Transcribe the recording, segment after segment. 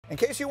In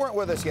case you weren't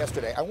with us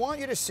yesterday, I want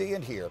you to see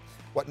and hear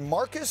what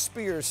Marcus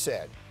Spears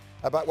said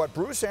about what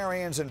Bruce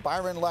Arians and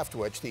Byron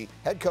Leftwich, the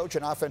head coach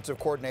and offensive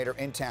coordinator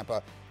in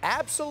Tampa,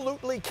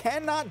 absolutely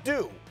cannot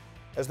do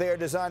as they are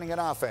designing an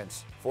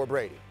offense for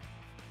Brady.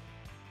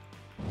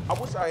 I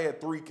wish I had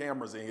 3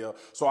 cameras in here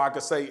so I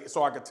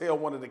could tell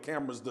one of the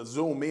cameras to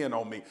zoom in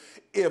on me.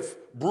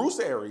 If Bruce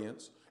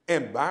Arians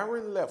and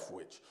Byron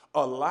Leftwich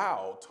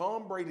allow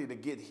Tom Brady to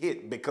get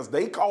hit because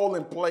they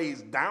calling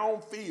plays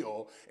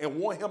downfield and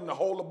want him to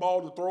hold the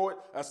ball to throw it,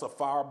 that's a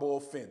fireable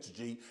offense,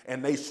 G.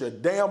 And they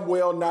should damn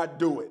well not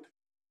do it.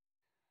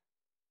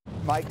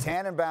 Mike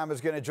Tannenbaum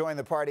is going to join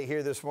the party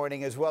here this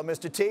morning as well.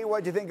 Mr. T,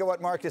 what do you think of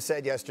what Marcus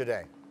said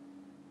yesterday?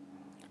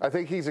 I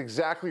think he's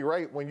exactly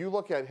right. When you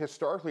look at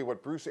historically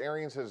what Bruce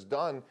Arians has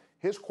done,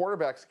 his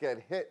quarterbacks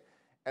get hit.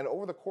 And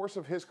over the course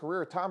of his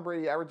career, Tom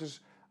Brady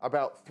averages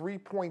about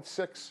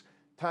 3.6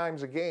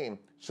 times a game.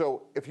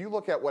 So if you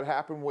look at what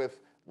happened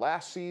with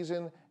last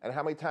season and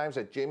how many times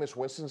that Jameis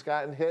Winston's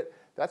gotten hit,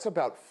 that's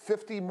about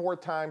 50 more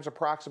times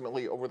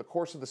approximately over the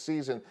course of the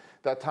season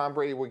that Tom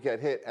Brady would get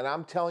hit. And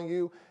I'm telling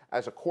you,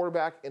 as a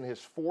quarterback in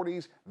his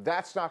 40s,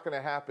 that's not going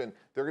to happen.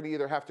 They're going to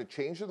either have to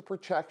change the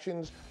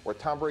protections or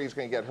Tom Brady's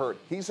going to get hurt.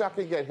 He's not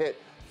going to get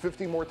hit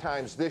 50 more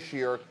times this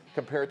year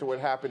compared to what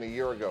happened a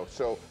year ago.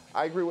 So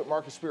I agree with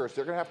Marcus Spears.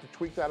 They're going to have to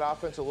tweak that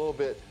offense a little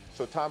bit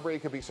so Tom Brady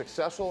can be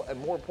successful and,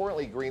 more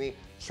importantly, Greeny,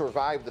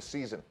 survive the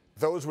season.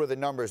 Those were the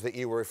numbers that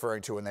you were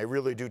referring to, and they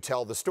really do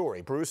tell the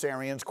story. Bruce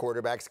Arians'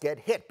 quarterbacks get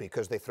hit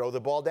because they throw the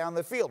ball down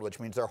the field, which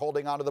means they're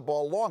holding onto the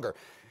ball longer.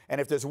 And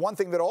if there's one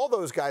thing that all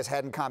those guys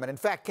had in common, in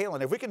fact,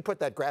 Kalen, if we can put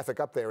that graphic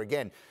up there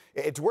again,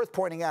 it's worth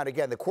pointing out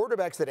again, the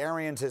quarterbacks that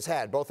Arians has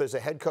had, both as a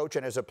head coach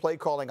and as a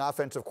play-calling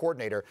offensive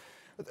coordinator,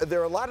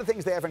 there are a lot of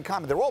things they have in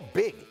common. They're all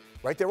big,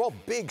 right? They're all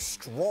big,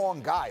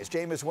 strong guys.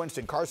 Jameis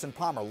Winston, Carson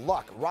Palmer,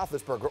 Luck,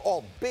 Roethlisberger,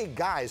 all big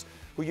guys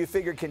who you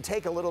figure can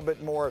take a little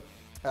bit more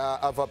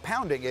of a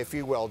pounding, if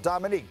you will.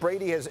 Dominique,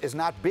 Brady is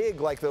not big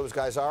like those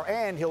guys are,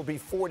 and he'll be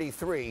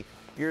 43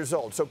 years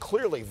old. So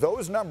clearly,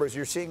 those numbers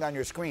you're seeing on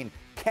your screen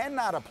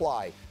cannot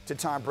apply to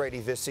Tom Brady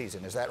this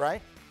season. Is that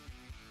right?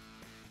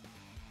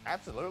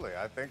 Absolutely.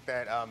 I think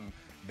that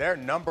their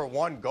number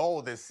one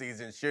goal this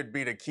season should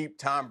be to keep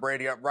Tom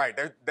Brady upright.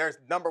 Their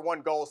number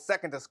one goal,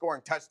 second to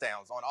scoring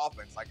touchdowns on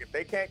offense. Like, if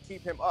they can't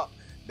keep him up,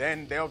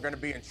 then they're going to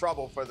be in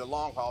trouble for the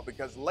long haul,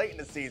 because late in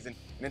the season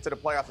and into the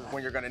playoffs is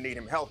when you're going to need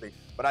him healthy.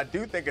 But I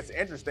do think it's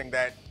interesting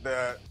that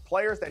the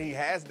players that he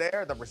has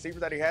there, the receivers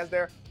that he has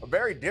there, are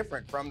very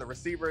different from the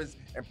receivers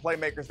and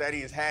playmakers that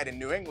he has had in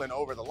New England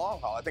over the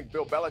long haul. I think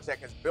Bill Belichick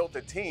has built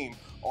a team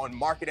on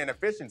market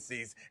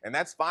inefficiencies, and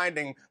that's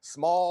finding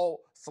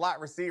small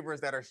slot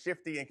receivers that are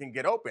shifty and can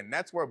get open.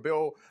 That's where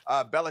Bill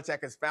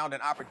Belichick has found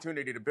an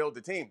opportunity to build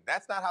the team.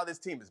 That's not how this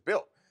team is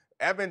built.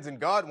 Evans and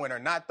Godwin are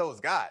not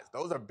those guys.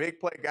 Those are big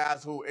play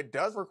guys who it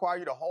does require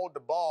you to hold the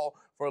ball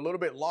for a little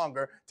bit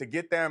longer to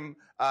get them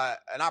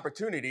an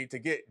opportunity to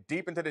get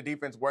deep into the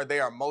defense where they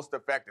are most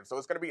effective. So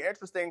it's going to be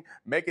interesting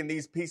making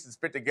these pieces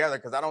fit together,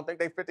 because I don't think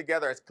they fit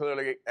together as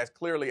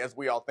clearly as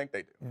we all think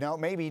they do. No,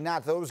 maybe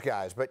not those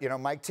guys, but,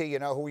 Mike T,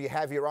 who you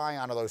have your eye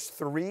on are those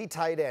 3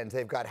 tight ends.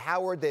 They've got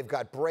Howard, they've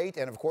got Brate,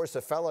 and, of course,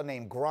 a fellow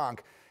named Gronk.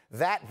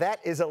 That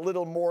is a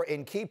little more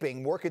in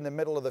keeping, working the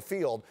middle of the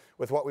field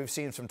with what we've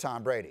seen from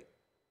Tom Brady.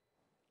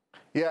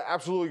 Yeah,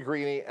 absolutely,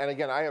 Greeny. And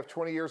again, I have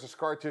 20 years of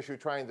scar tissue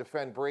trying to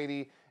defend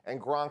Brady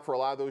and Gronk for a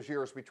lot of those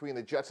years between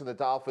the Jets and the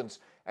Dolphins.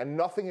 And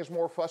nothing is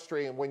more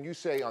frustrating when you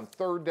say on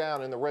 3rd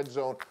down in the red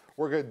zone,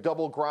 we're going to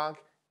double Gronk,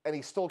 and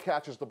he still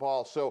catches the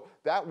ball. So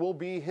that will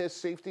be his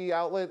safety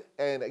outlet.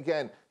 And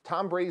again,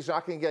 Tom Brady's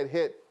not going to get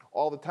hit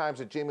all the times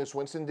that Jameis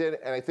Winston did.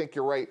 And I think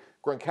you're right.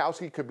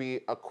 Gronkowski could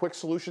be a quick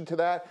solution to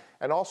that.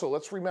 And also,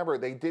 let's remember,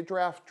 they did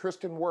draft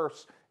Tristan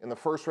Wirfs in the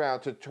 1st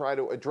round to try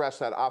to address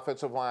that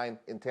offensive line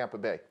in Tampa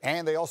Bay.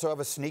 And they also have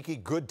a sneaky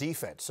good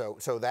defense.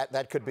 So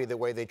that could be the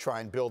way they try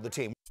and build the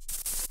team.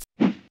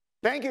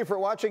 Thank you for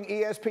watching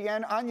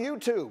ESPN on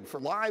YouTube. For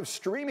live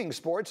streaming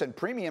sports and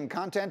premium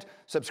content,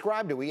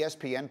 subscribe to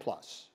ESPN+.